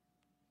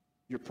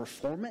 Your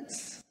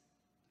performance,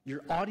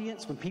 your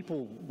audience, when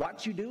people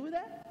watch you do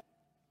that,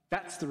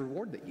 that's the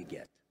reward that you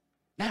get.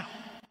 Now,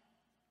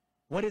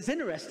 what is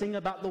interesting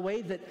about the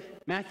way that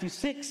Matthew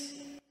 6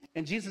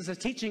 and Jesus'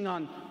 teaching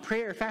on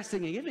prayer,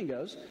 fasting, and giving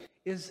goes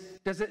is,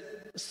 does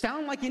it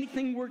sound like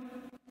anything we're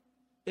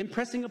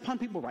impressing upon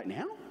people right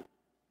now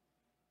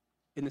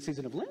in the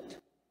season of Lent?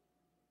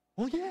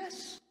 Well,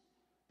 yes,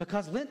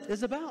 because Lent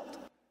is about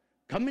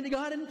coming to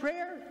God in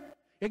prayer,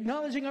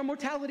 acknowledging our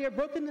mortality, our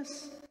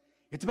brokenness.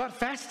 It's about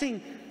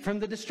fasting from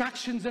the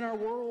distractions in our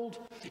world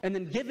and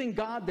then giving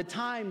God the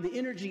time, the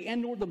energy,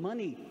 and or the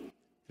money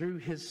through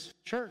his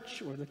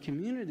church or the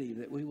community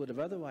that we would have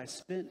otherwise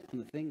spent on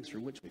the things for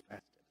which we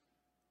fasted.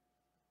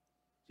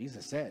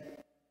 Jesus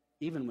said,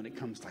 even when it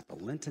comes to like the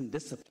Lenten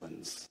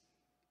disciplines,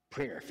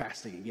 prayer,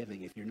 fasting, and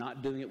giving, if you're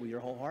not doing it with your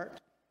whole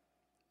heart,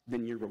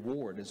 then your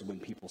reward is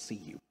when people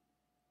see you.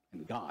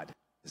 And God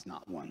is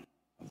not one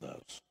of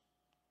those.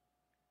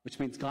 Which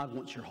means God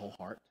wants your whole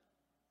heart.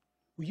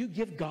 Will you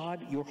give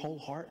God your whole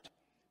heart?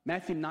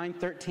 Matthew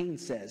 9:13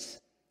 says,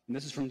 and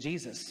this is from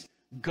Jesus,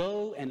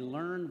 go and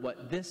learn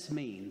what this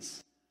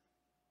means.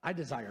 I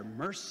desire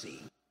mercy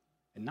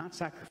and not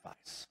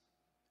sacrifice,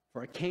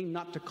 for I came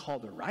not to call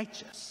the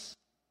righteous,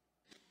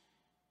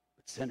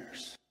 but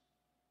sinners.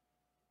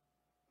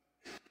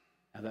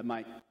 Now that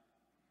might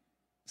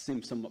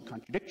seem somewhat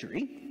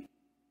contradictory.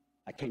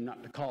 I came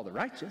not to call the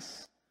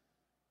righteous,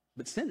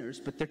 but sinners.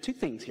 But there are two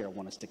things here I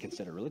want us to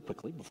consider really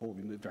quickly before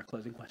we move to our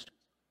closing questions.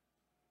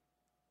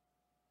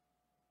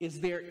 Is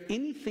there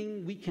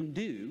anything we can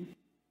do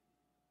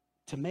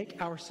to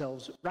make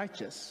ourselves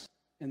righteous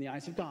in the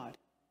eyes of God?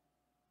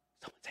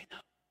 Someone say no.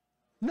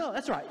 No,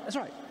 that's right. That's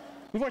right.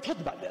 We've already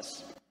talked about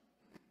this.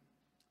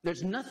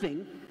 There's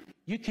nothing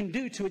you can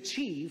do to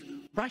achieve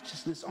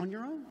righteousness on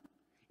your own.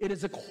 It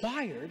is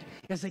acquired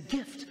as a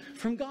gift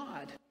from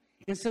God.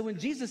 And so when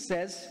Jesus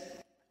says,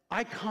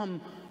 I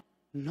come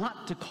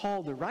not to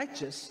call the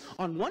righteous,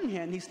 on one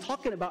hand, he's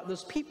talking about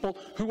those people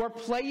who are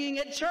playing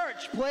at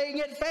church,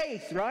 playing at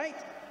faith, right?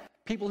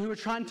 People who are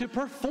trying to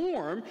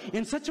perform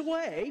in such a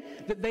way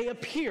that they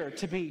appear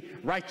to be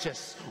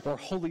righteous or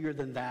holier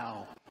than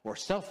thou or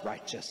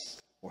self-righteous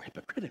or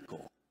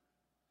hypocritical.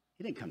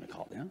 He didn't come to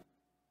call them.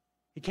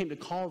 He came to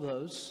call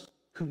those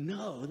who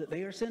know that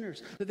they are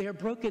sinners, that they are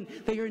broken,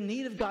 they are in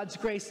need of God's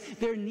grace,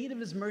 they're in need of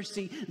his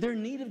mercy, they're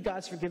in need of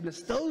God's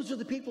forgiveness. Those are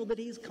the people that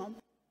he's come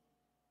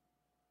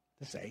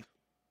to save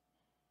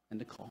and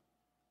to call.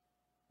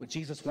 What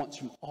Jesus wants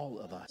from all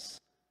of us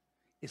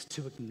is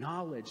to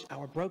acknowledge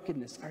our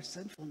brokenness, our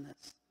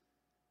sinfulness,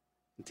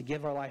 and to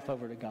give our life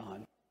over to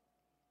God.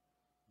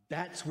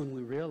 That's when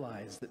we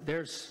realize that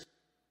there's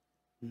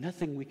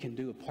nothing we can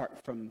do apart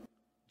from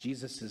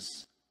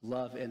Jesus'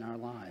 love in our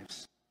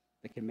lives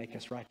that can make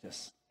us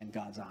righteous in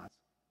God's eyes.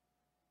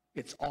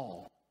 It's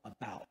all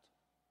about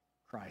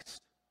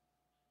Christ.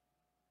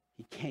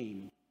 He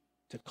came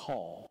to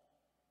call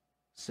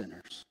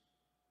sinners.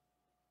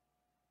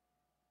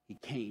 He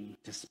came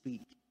to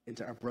speak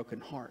into our broken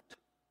heart,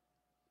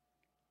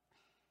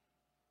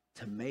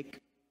 to make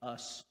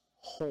us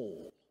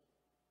whole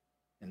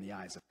in the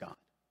eyes of God.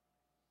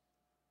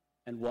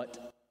 And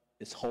what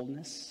is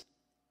wholeness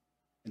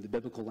in the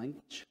biblical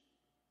language?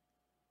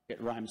 It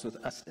rhymes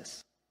with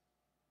justice.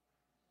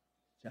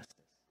 Justice.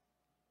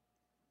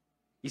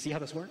 You see how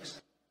this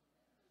works?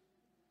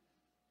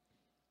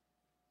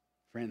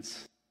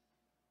 Friends,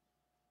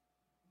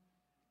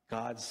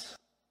 God's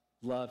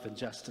love and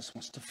justice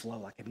wants to flow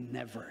like a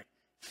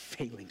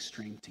never-failing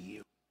stream to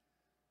you.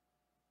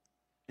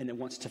 And it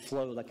wants to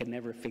flow like a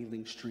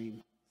never-failing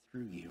stream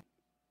through you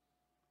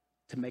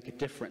to make a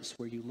difference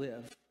where you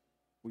live,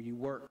 where you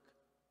work,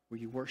 where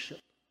you worship,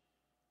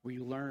 where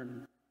you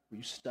learn, where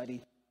you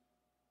study,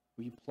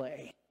 where you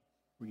play,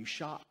 where you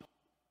shop.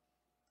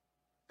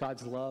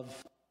 God's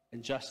love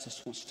and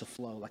justice wants to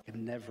flow like a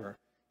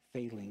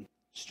never-failing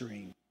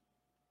stream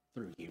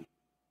through you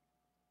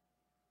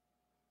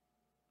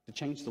to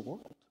change the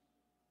world.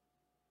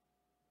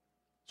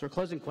 So our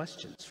closing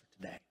questions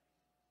for today.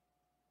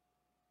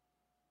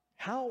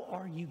 How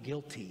are you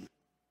guilty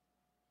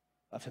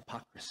of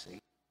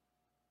hypocrisy?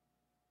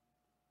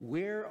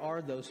 Where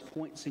are those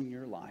points in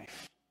your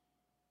life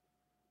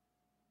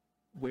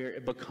where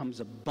it becomes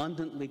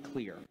abundantly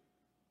clear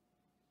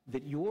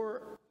that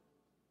your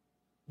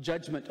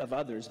judgment of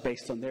others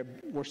based on their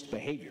worst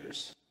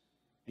behaviors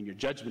and your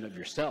judgment of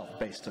yourself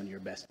based on your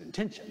best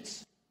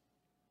intentions,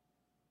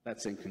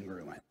 that's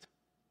incongruent?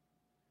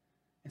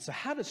 And so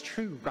how does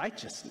true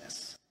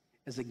righteousness,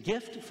 as a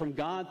gift from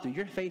God through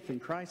your faith in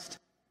Christ,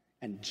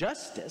 and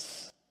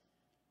justice,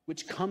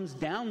 which comes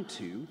down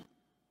to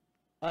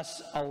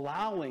us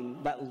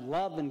allowing that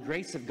love and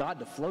grace of God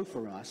to flow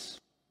from us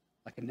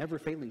like a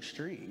never-failing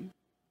stream,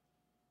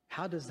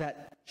 how does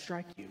that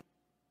strike you?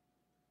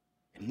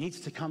 It needs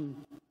to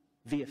come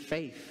via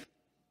faith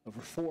over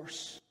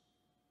force,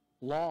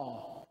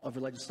 law over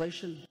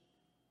legislation,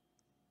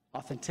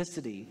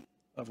 authenticity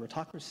over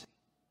autocracy.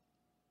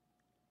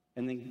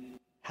 And then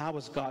how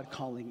is God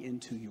calling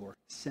into your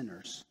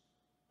sinner's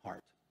heart,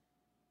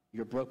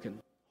 your broken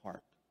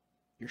heart,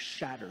 your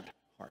shattered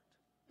heart?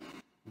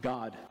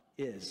 God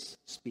is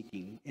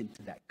speaking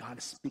into that. God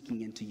is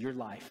speaking into your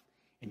life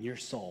and your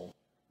soul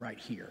right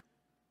here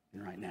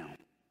and right now.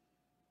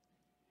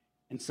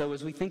 And so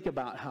as we think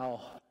about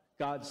how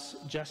God's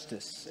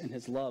justice and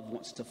his love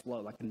wants to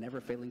flow like a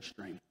never-failing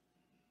stream,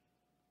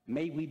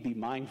 may we be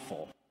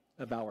mindful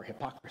of our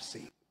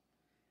hypocrisy.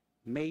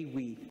 May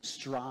we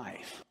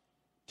strive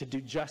to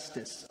do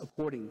justice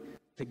according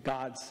to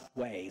God's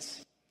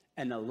ways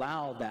and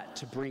allow that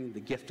to bring the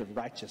gift of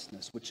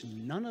righteousness, which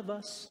none of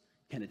us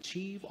can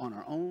achieve on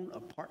our own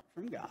apart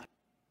from God,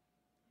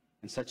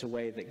 in such a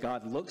way that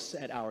God looks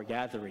at our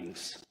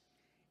gatherings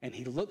and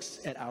he looks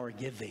at our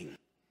giving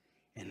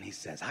and he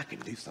says, I can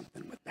do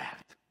something with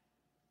that.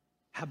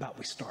 How about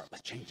we start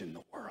with changing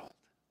the world?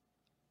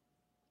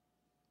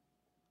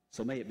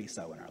 So may it be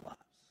so in our lives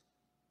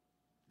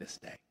this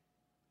day.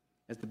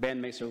 As the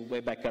band makes their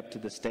way back up to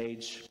the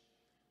stage,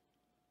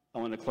 I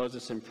want to close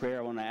this in prayer.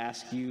 I want to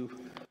ask you,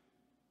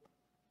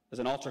 as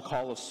an altar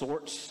call of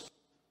sorts,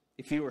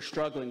 if you are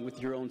struggling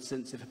with your own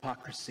sense of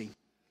hypocrisy,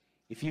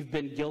 if you've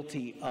been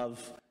guilty of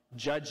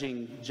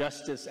judging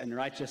justice and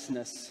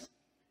righteousness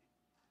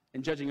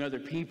and judging other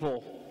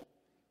people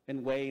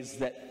in ways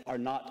that are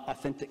not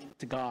authentic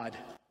to God,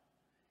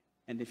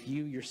 and if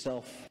you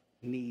yourself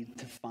need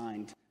to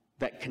find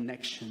that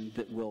connection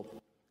that will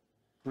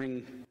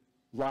bring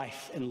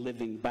life and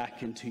living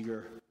back into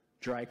your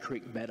dry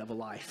creek bed of a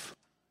life,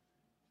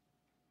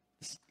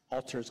 this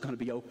altar is going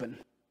to be open.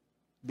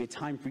 It'll be a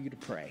time for you to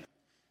pray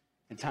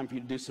and time for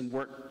you to do some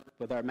work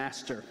with our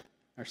Master,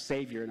 our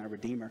Savior, and our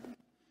Redeemer,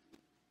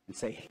 and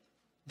say,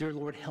 dear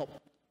Lord, help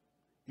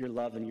your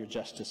love and your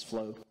justice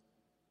flow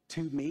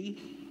to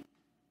me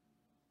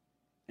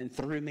and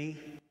through me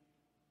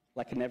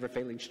like a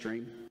never-failing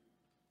stream,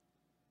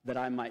 that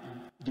I might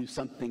do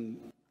something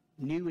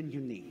new and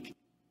unique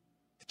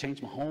to change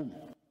my home,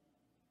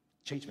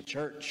 change my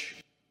church,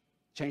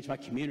 change my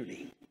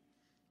community,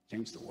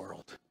 change the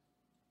world.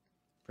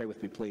 Pray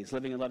with me, please.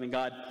 Living and loving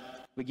God,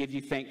 we give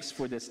you thanks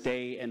for this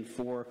day and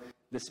for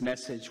this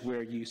message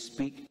where you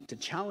speak to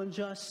challenge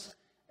us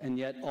and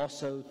yet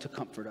also to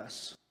comfort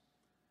us.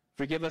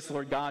 Forgive us,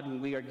 Lord God,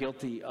 when we are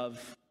guilty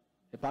of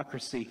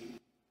hypocrisy,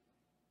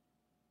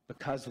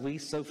 because we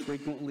so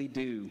frequently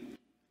do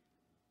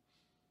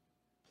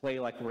play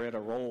like we're at a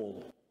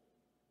role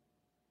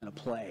in a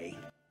play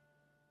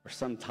or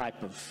some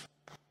type of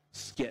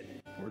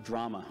skit or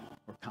drama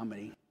or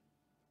comedy.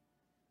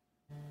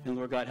 And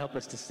Lord God, help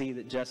us to see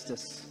that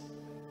justice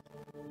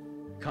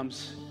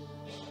comes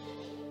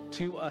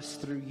to us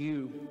through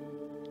you,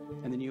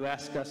 and then you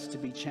ask us to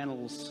be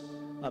channels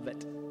of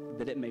it,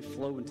 that it may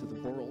flow into the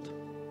world.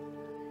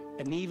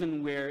 And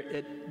even where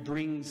it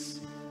brings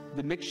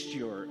the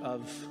mixture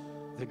of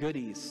the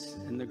goodies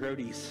and the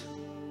grodies,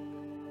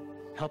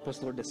 help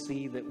us, Lord, to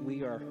see that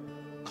we are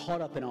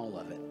caught up in all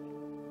of it,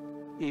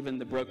 even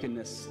the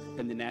brokenness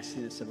and the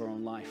nastiness of our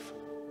own life.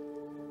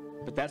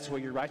 But that's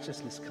where your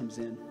righteousness comes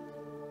in.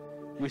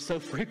 We so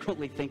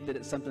frequently think that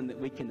it's something that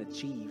we can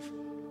achieve,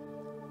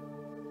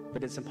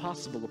 but it's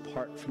impossible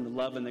apart from the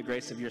love and the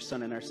grace of your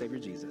Son and our Savior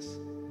Jesus.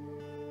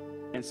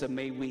 And so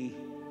may we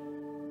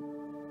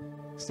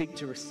seek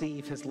to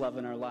receive his love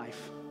in our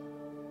life,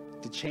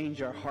 to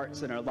change our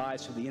hearts and our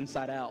lives from the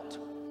inside out,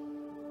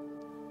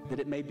 that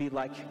it may be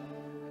like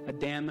a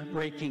dam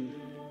breaking,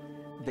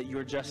 that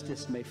your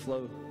justice may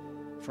flow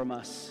from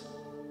us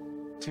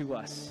to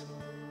us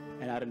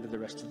and out into the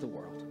rest of the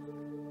world.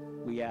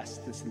 We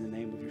ask this in the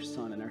name of your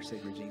Son and our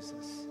Savior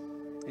Jesus,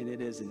 and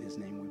it is in his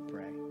name we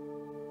pray.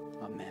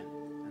 Amen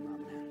and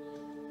amen.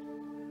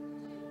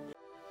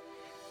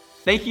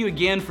 Thank you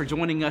again for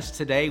joining us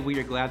today. We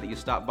are glad that you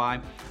stopped by.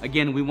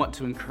 Again, we want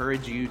to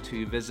encourage you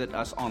to visit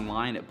us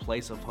online at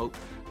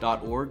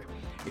placeofhope.org.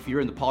 If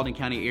you're in the Paulding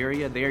County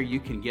area, there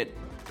you can get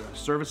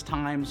service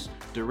times,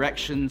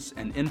 directions,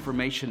 and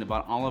information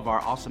about all of our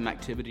awesome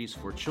activities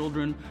for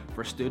children,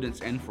 for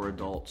students, and for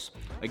adults.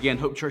 Again,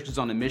 Hope Church is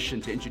on a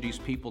mission to introduce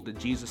people to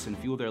Jesus and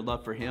fuel their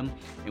love for Him,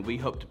 and we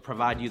hope to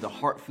provide you the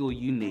heart fuel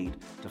you need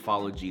to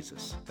follow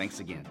Jesus. Thanks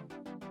again.